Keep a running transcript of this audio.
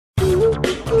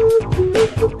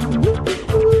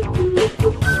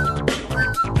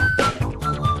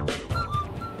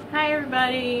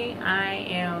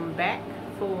back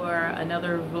for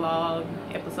another vlog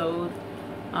episode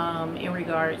in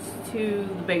regards to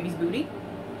the baby's booty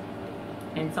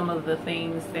and some of the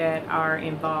things that are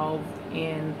involved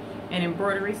in an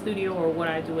embroidery studio, or what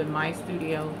I do in my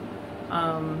studio.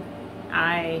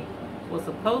 I was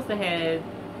supposed to have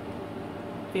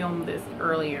filmed this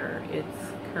earlier. It's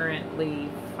currently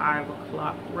 5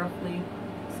 o'clock roughly.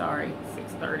 Sorry,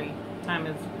 6:30. Time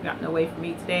has gotten away from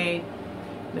me today.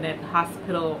 Been at the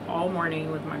hospital all morning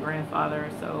with my grandfather,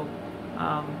 so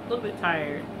a little bit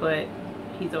tired, but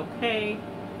he's okay,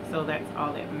 so that's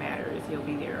all that matters. He'll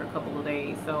be there a couple of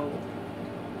days, so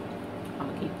I'm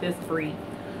gonna keep this brief.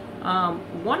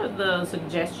 One of the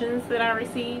suggestions that I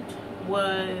received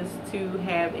was to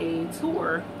have a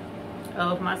tour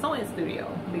of my sewing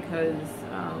studio, because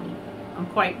I'm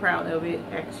quite proud of it.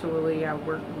 Actually, I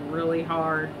worked really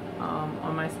hard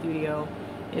on my studio.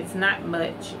 It's not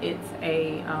much. It's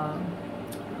a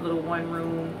little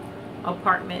one-room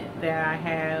apartment that I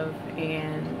have,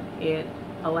 and it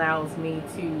allows me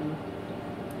to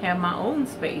have my own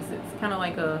space. It's kind of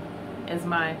like a, as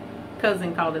my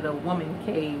cousin called it, a woman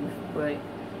cave, but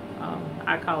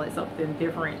I call it something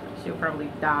different. She'll probably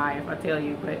die if I tell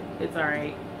you, but it's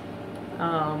alright.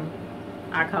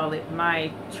 I call it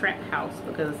my trap house,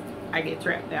 because I get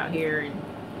trapped out here, and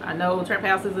I know trap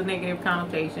house is a negative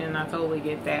connotation. I totally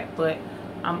get that, but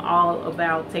I'm all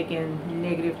about taking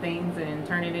negative things and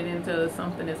turning it into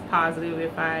something that's positive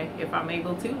if I'm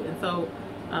able to. And so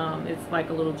it's like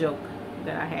a little joke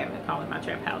that I have. I call it my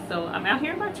trap house. So I'm out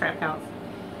here in my trap house,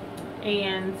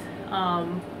 and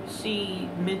she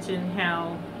mentioned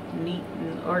how neat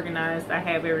and organized I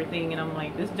have everything, and I'm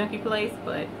like, this junky place.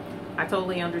 But I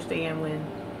totally understand when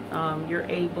you're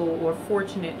able or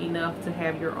fortunate enough to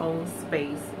have your own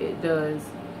space. It does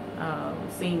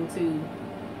seem to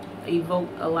evoke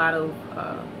a lot of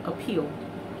appeal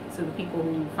to the people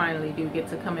who finally do get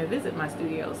to come and visit my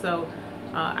studio. So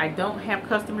I don't have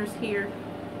customers here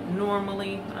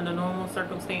normally under normal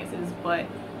circumstances, but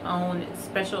on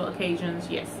special occasions,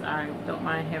 yes, I don't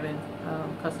mind having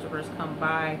customers come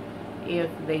by if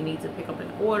they need to pick up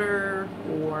an order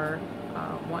or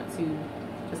want to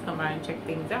just come by and check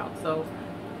things out. So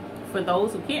for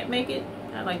those who can't make it,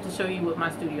 I'd like to show you what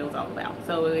my studio is all about.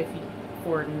 So if you,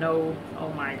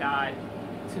 oh my god,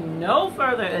 to no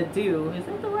further ado, is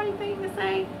that the right thing to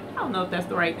say? I don't know if that's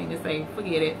the right thing to say.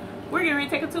 Forget it. We're getting ready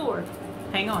to take a tour.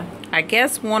 Hang on. I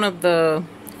guess one of the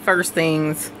first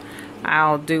things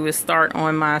I'll do is start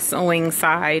on my sewing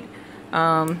side.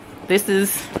 This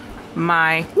is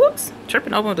my, whoops,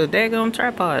 tripping over the daggone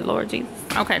tripod, Lord Jesus.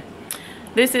 Okay.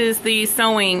 This is the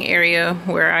sewing area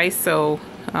where I sew.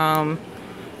 One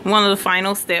of the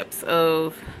final steps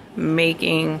of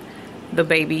making the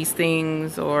baby's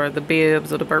things, or the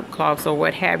bibs, or the burp cloths, or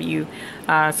what have you.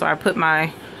 So I put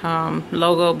my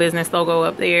logo, business logo,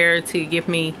 up there to give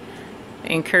me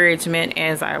encouragement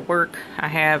as I work. I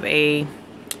have a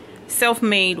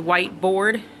self-made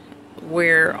whiteboard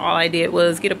where all I did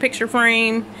was get a picture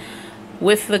frame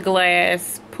with the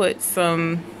glass, put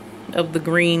some of the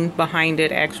green behind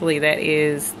it. Actually, that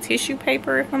is tissue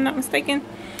paper, if I'm not mistaken.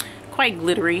 Quite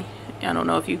glittery. I don't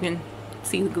know if you can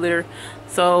see the glitter.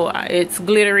 So it's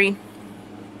glittery.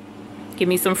 Give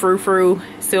me some frou-frou,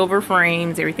 silver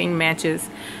frames, everything matches.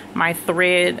 My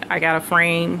thread, I got a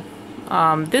frame.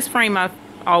 This frame I've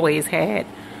always had,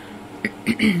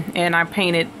 and I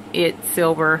painted it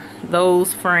silver.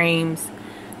 Those frames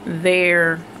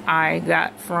there I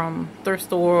got from thrift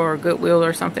store or Goodwill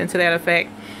or something to that effect.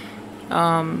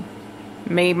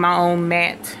 Made my own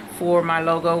mat for my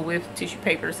logo with tissue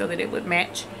paper so that it would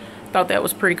match. Thought that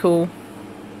was pretty cool.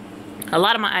 A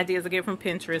lot of my ideas I get from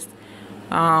Pinterest,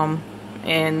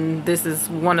 and this is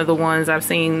one of the ones I've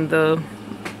seen, the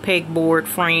pegboard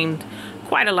framed,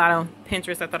 quite a lot on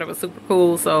Pinterest. I thought it was super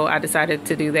cool, so I decided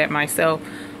to do that myself.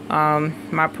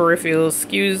 My peripherals,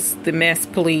 excuse the mess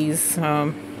please,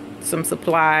 some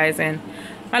supplies, and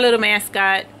my little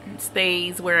mascot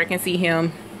stays where I can see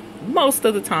him most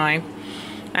of the time.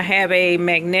 I have a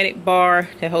magnetic bar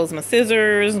that holds my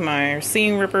scissors, my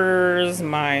seam rippers,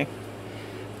 my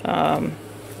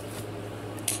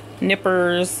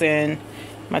nippers, and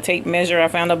my tape measure. I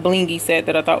found a blingy set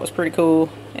that I thought was pretty cool,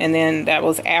 and then that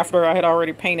was after I had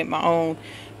already painted my own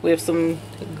with some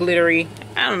glittery,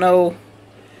 I don't know,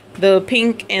 the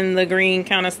pink and the green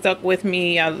kind of stuck with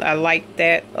me. I liked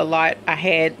that a lot. I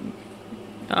had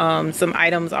some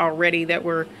items already that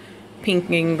were pink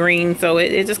and green, so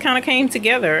it just kind of came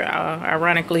together.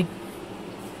 Ironically,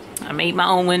 I made my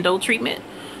own window treatment,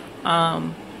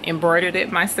 embroidered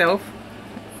it myself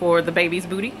for the baby's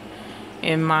booty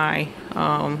in my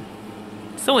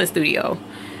sewing studio.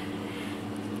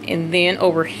 And then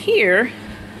over here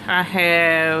I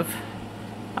have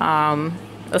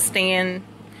a stand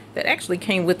that actually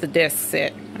came with the desk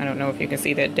set. I don't know if you can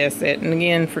see that desk set, and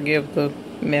again, forgive the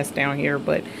mess down here,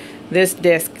 but this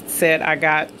desk set I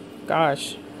got,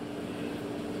 gosh,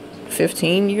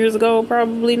 15 years ago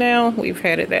probably now. We've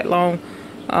had it that long.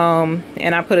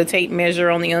 And I put a tape measure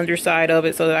on the underside of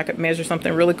it so that I could measure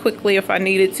something really quickly if I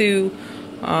needed to.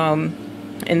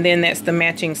 And then that's the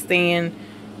matching stand.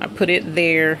 I put it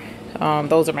there.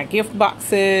 Those are my gift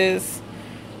boxes,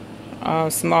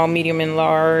 small, medium, and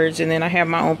large. And then I have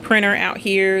my own printer out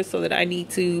here so that I need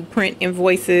to print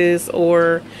invoices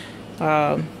or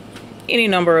any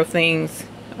number of things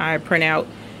I print out.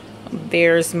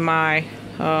 There's my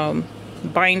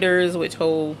binders, which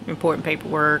hold important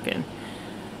paperwork, and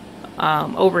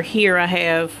over here I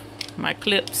have my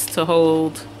clips to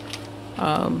hold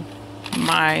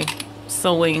my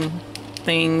sewing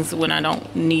things when I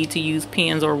don't need to use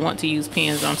pens or want to use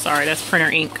pens. I'm sorry, that's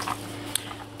printer ink.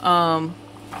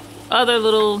 Other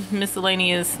little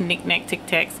miscellaneous knick-knack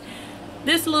tic-tacs.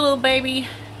 This little baby,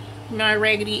 my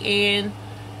Raggedy Ann,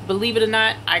 believe it or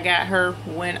not, I got her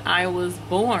when I was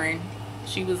born.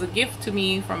 She was a gift to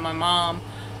me from my mom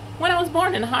when I was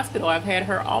born in the hospital. I've had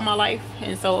her all my life,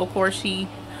 and so of course she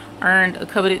earned a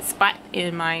coveted spot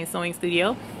in my sewing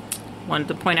studio. Wanted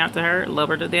to point out to her, love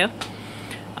her to death.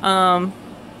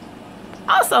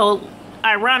 Also,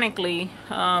 ironically,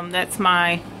 that's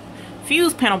my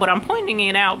fuse panel, but I'm pointing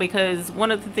it out because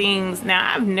one of the things,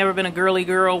 now I've never been a girly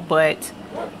girl, but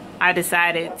I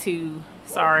decided to,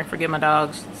 sorry, forget my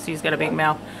dog, she's got a big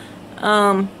mouth,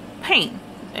 paint.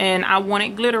 And I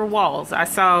wanted glitter walls. I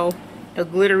saw a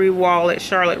glittery wall at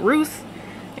Charlotte Russe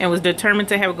and was determined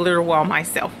to have a glitter wall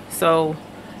myself. So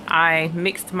I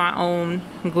mixed my own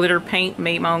glitter paint,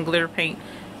 made my own glitter paint,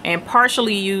 and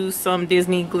partially used some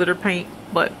Disney glitter paint,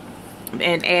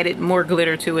 and added more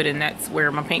glitter to it, and that's where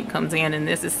my paint comes in. And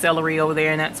this is celery over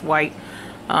there, and that's white,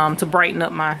 to brighten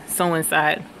up my sewing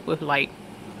side with light.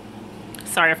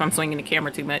 Sorry if I'm swinging the camera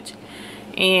too much.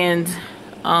 And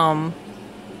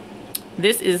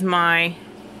this is my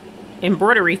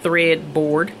embroidery thread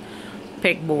board,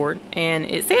 pegboard, and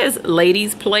it says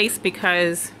Lady's Place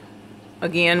because,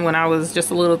 again, when I was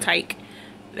just a little tyke,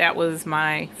 that was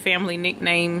my family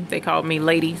nickname. They called me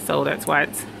Lady, so that's why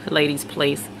it's Lady's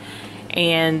Place.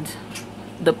 And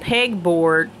the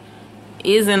pegboard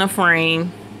is in a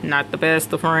frame, not the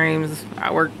best of frames.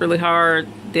 I worked really hard,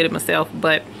 did it myself,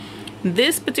 but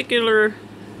this particular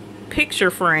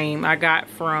picture frame I got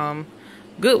from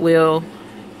Goodwill,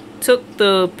 took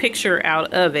the picture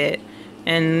out of it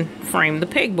and framed the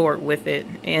pegboard with it.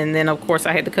 And then of course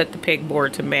I had to cut the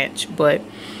pegboard to match, but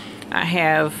I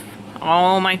have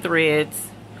all my threads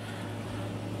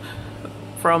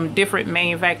from different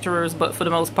manufacturers, but for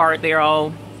the most part they're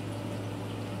all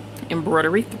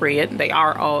embroidery thread. They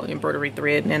are all embroidery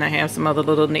thread. And then I have some other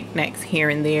little knickknacks here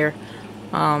and there.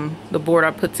 The board I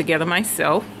put together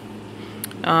myself.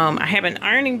 I have an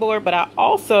ironing board, but I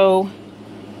also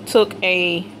took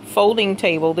a folding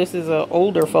table. This is an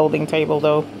older folding table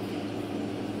though,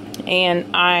 and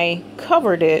I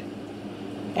covered it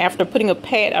after putting a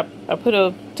pad. I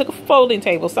took a folding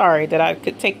table, sorry, that I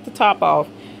could take the top off,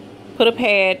 put a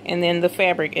pad and then the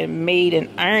fabric, and made an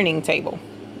ironing table,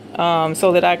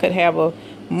 so that I could have a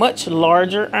much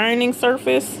larger ironing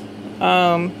surface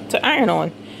to iron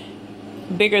on,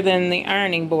 bigger than the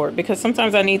ironing board, because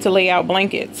sometimes I need to lay out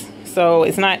blankets. So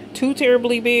it's not too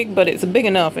terribly big, but it's big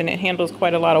enough and it handles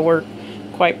quite a lot of work.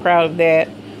 Quite proud of that.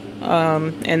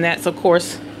 And that's of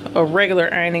course a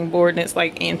regular ironing board, and it's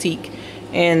like antique.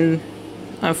 And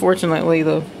unfortunately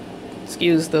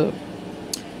excuse the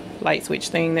light switch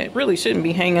thing that really shouldn't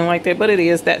be hanging like that, but it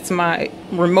is. That's my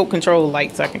remote control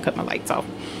light, so I can cut my lights off.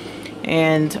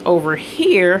 And over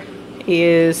here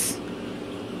is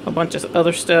a bunch of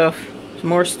other stuff,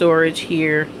 more storage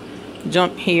here,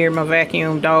 junk here, my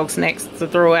vacuum, dog snacks to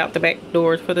throw out the back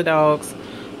door for the dogs.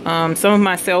 Some of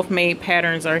my self-made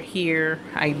patterns are here.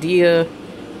 Idea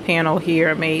panel here.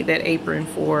 I made that apron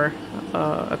for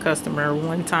a customer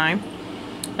one time.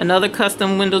 Another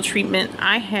custom window treatment.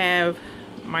 I have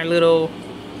my little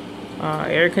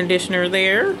air conditioner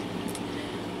there.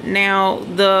 Now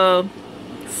the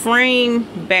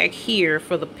frame back here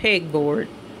for the pegboard,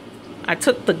 I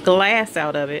took the glass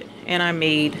out of it and I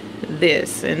made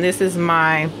this. And this is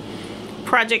my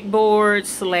project board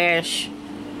slash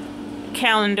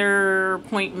calendar,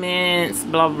 appointments,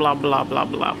 blah blah blah blah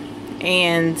blah.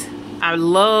 And I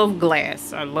love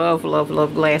glass. I love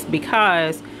glass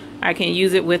because I can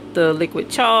use it with the liquid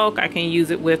chalk, I can use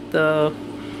it with the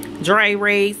dry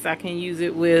erase, I can use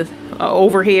it with an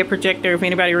overhead projector, if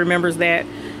anybody remembers that.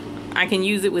 I can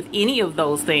use it with any of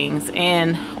those things.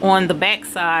 And on the back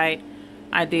side,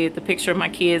 I did the picture of my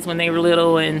kids when they were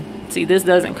little, and see, this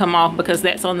doesn't come off because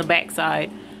that's on the back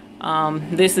side.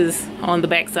 This is on the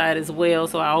back side as well,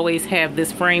 so I always have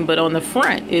this frame, but on the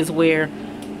front is where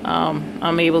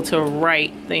I'm able to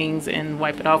write things and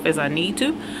wipe it off as I need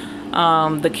to.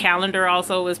 The calendar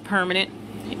also is permanent,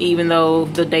 even though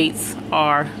the dates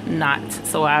are not,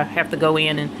 so I have to go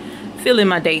in and fill in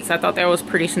my dates. I thought that was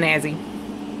pretty snazzy.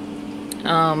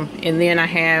 And then I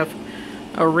have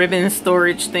a ribbon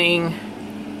storage thing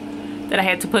that I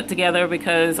had to put together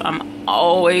because I'm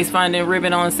always finding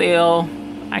ribbon on sale.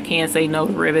 I can't say no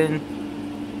to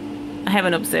ribbon. I have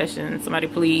an obsession. Somebody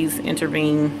please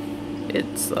intervene.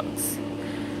 It sucks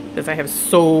because I have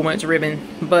so much ribbon,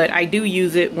 but I do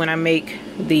use it when I make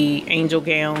the angel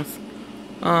gowns,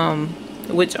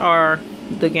 which are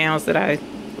the gowns that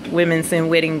women send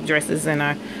wedding dresses, and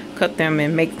I cut them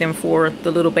and make them for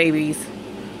the little babies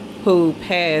who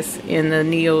pass in the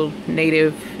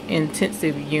neonatal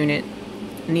intensive unit,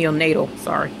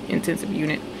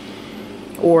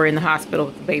 or in the hospital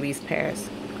if the babies pass.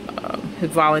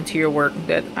 Volunteer work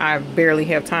that I barely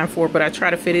have time for, but I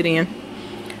try to fit it in.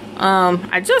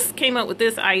 I just came up with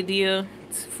this idea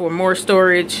for more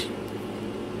storage.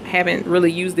 Haven't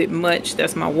really used it much.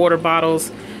 That's my water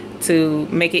bottles, to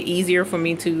make it easier for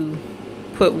me to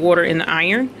put water in the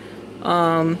iron,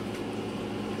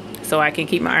 so I can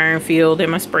keep my iron filled,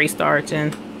 and my spray starch,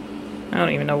 and I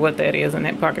don't even know what that is in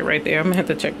that pocket right there. I'm gonna have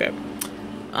to check that.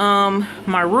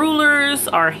 My rulers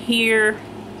are here.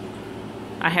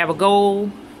 I have a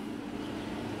goal.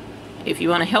 If you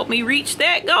want to help me reach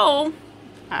that goal,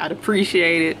 I'd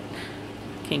appreciate it.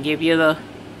 Can give you the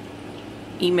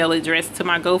email address to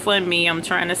my GoFundMe. I'm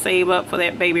trying to save up for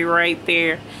that baby right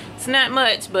there. It's not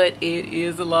much, but it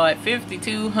is a lot.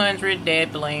 $5,200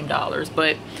 dead blame dollars,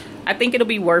 but I think it'll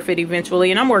be worth it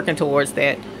eventually, and I'm working towards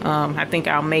that. I think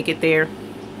I'll make it there.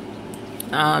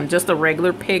 Just a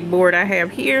regular pegboard I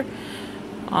have here.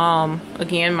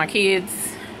 Again, my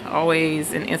kids,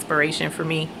 always an inspiration for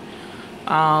me.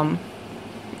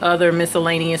 Other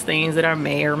miscellaneous things that I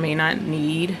may or may not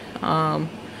need.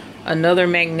 Another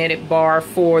magnetic bar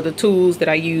for the tools that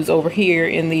I use over here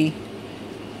in the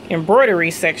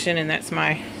embroidery section, and that's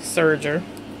my serger.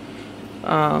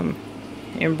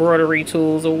 Embroidery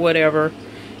tools or whatever.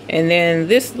 And then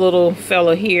this little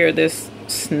fella here, this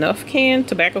snuff can,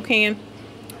 tobacco can,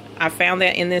 I found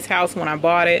that in this house when I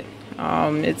bought it.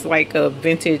 It's like a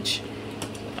vintage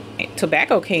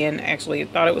tobacco can, actually. I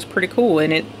thought it was pretty cool,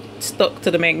 and it stuck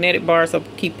to the magnetic bar, so I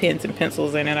keep pens and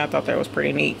pencils in it. I thought that was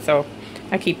pretty neat, so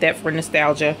I keep that for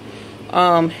nostalgia.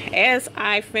 As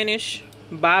I finish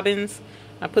bobbins,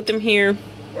 I put them here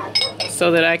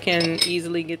so that I can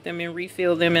easily get them and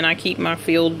refill them, and I keep my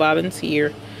filled bobbins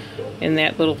here in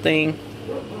that little thing.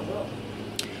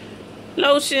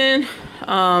 Lotion,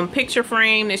 picture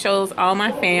frame that shows all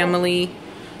my family,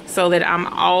 so that I'm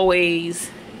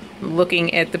always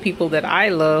looking at the people that I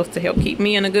love to help keep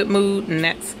me in a good mood. And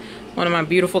that's one of my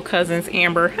beautiful cousins,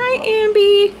 Amber. Hi,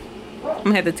 Amby. I'm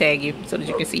gonna have to tag you so that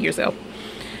you can see yourself.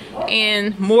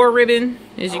 And more ribbon,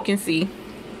 as you can see.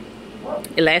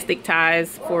 Elastic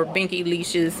ties for binky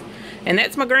leashes. And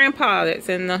that's my grandpa that's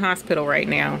in the hospital right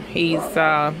now. He's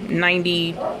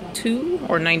 92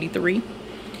 or 93.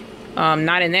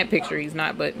 Not in that picture, he's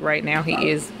not, but right now he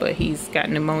is. But he's got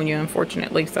pneumonia,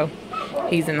 unfortunately, so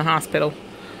he's in the hospital.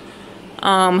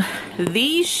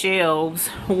 These shelves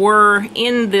were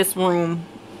in this room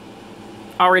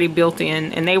already built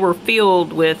in, and they were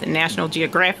filled with National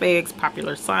Geographic,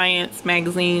 Popular Science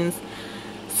magazines.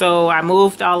 So I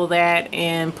moved all of that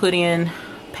and put in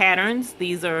patterns.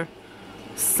 These are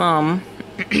some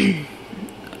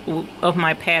of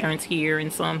my patterns here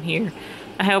and some here.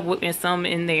 I have some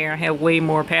in there. I have way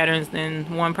more patterns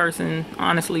than one person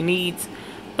honestly needs.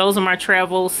 Those are my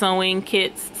travel sewing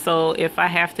kits. So if I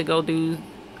have to go do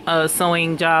a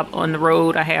sewing job on the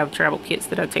road, I have travel kits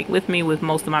that I take with me with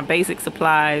most of my basic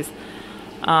supplies.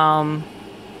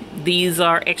 These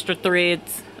are extra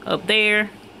threads up there.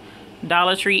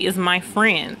 Dollar Tree is my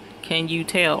friend. Can you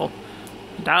tell?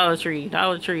 Dollar Tree,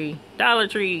 Dollar Tree, Dollar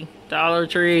Tree, Dollar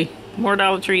Tree, more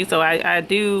Dollar Tree. So I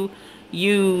do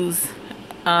use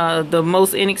the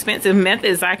most inexpensive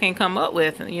methods I can come up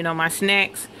with. You know, my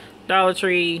snacks, Dollar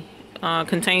Tree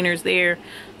containers there.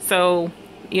 So,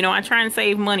 you know, I try and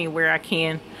save money where I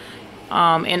can.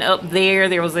 And up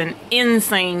there was an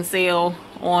insane sale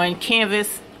on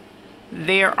Canvas.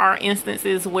 There are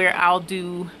instances where I'll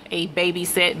do a baby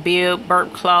set, bib,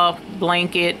 burp cloth,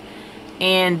 blanket,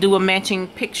 and do a matching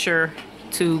picture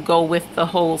to go with the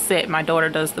whole set. My daughter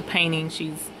does the painting.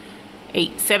 She's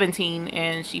 817,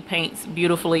 and she paints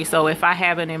beautifully. So if I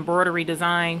have an embroidery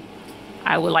design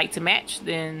I would like to match,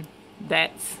 then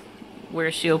that's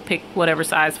where she'll pick whatever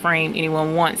size frame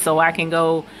anyone wants. So I can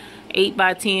go 8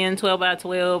 by 10, 12 by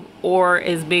 12, or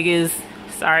as big as,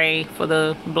 sorry for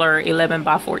the blur, 11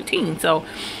 by 14. So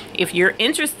if you're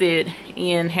interested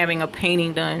in having a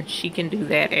painting done, she can do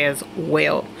that as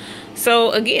well.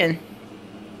 So again,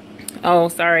 oh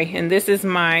sorry, and this is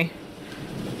my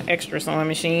extra sewing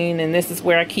machine, and this is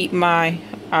where I keep my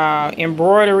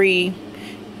embroidery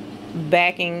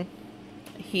backing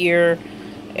here,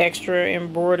 extra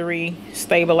embroidery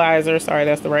stabilizer, sorry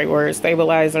that's the right word,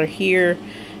 stabilizer here.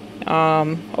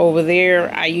 Over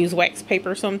there I use wax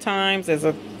paper sometimes as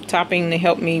a topping to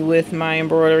help me with my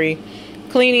embroidery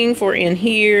cleaning for in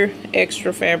here,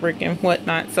 extra fabric and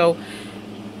whatnot. So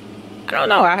I don't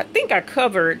know, I think I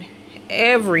covered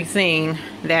everything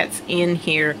that's in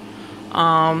here.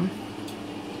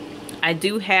 I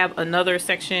do have another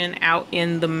section out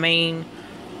in the main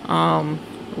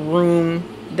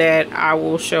room that I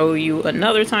will show you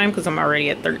another time, because I'm already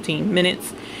at 13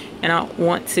 minutes and I don't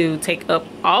want to take up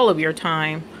all of your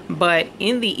time. But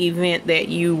in the event that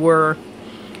you were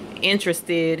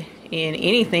interested in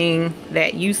anything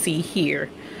that you see here,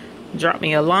 drop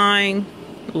me a line,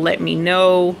 let me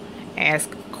know, ask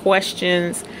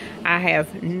questions. I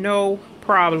have no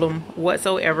problem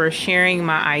whatsoever sharing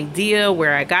my idea,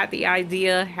 where I got the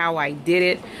idea, how I did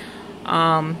it,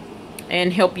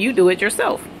 and help you do it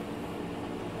yourself.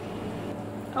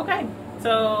 Okay,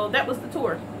 so that was the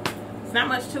tour. It's not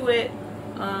much to it.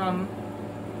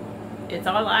 It's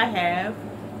all I have,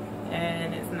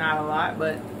 and it's not a lot,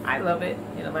 but I love it.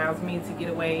 It allows me to get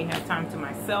away, have time to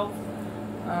myself,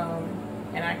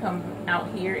 and I come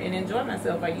out here and enjoy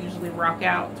myself. I usually rock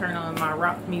out, turn on my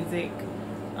rock music,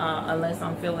 unless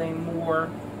I'm feeling more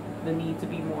the need to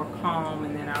be more calm,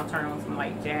 and then I'll turn on some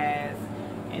like jazz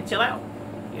and chill out.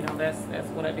 You know, that's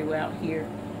what I do out here.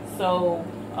 So,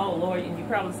 oh Lord, and you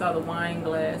probably saw the wine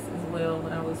glass as well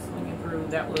when I was swinging through.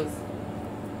 That was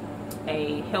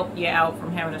a help you out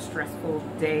from having a stressful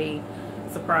day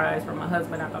surprise from my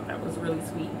husband. I thought that was really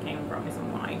sweet, and came and brought me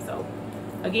some wine. So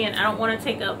again, I don't want to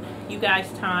take up you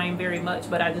guys' time very much,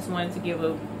 but I just wanted to give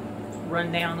a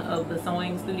rundown of the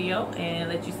sewing studio and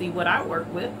let you see what I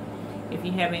work with. If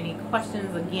you have any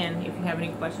questions, again, if you have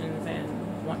any questions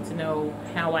and want to know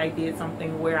how I did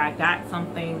something, where I got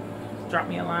something, drop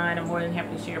me a line. I'm more than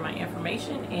happy to share my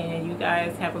information. And you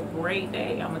guys have a great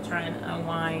day. I'm gonna try and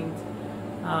unwind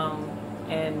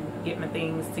and get my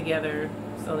things together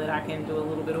so that I can do a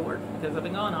little bit of work, because I've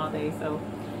been gone all day. So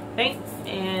thanks,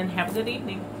 and have a good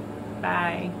evening.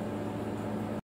 Bye.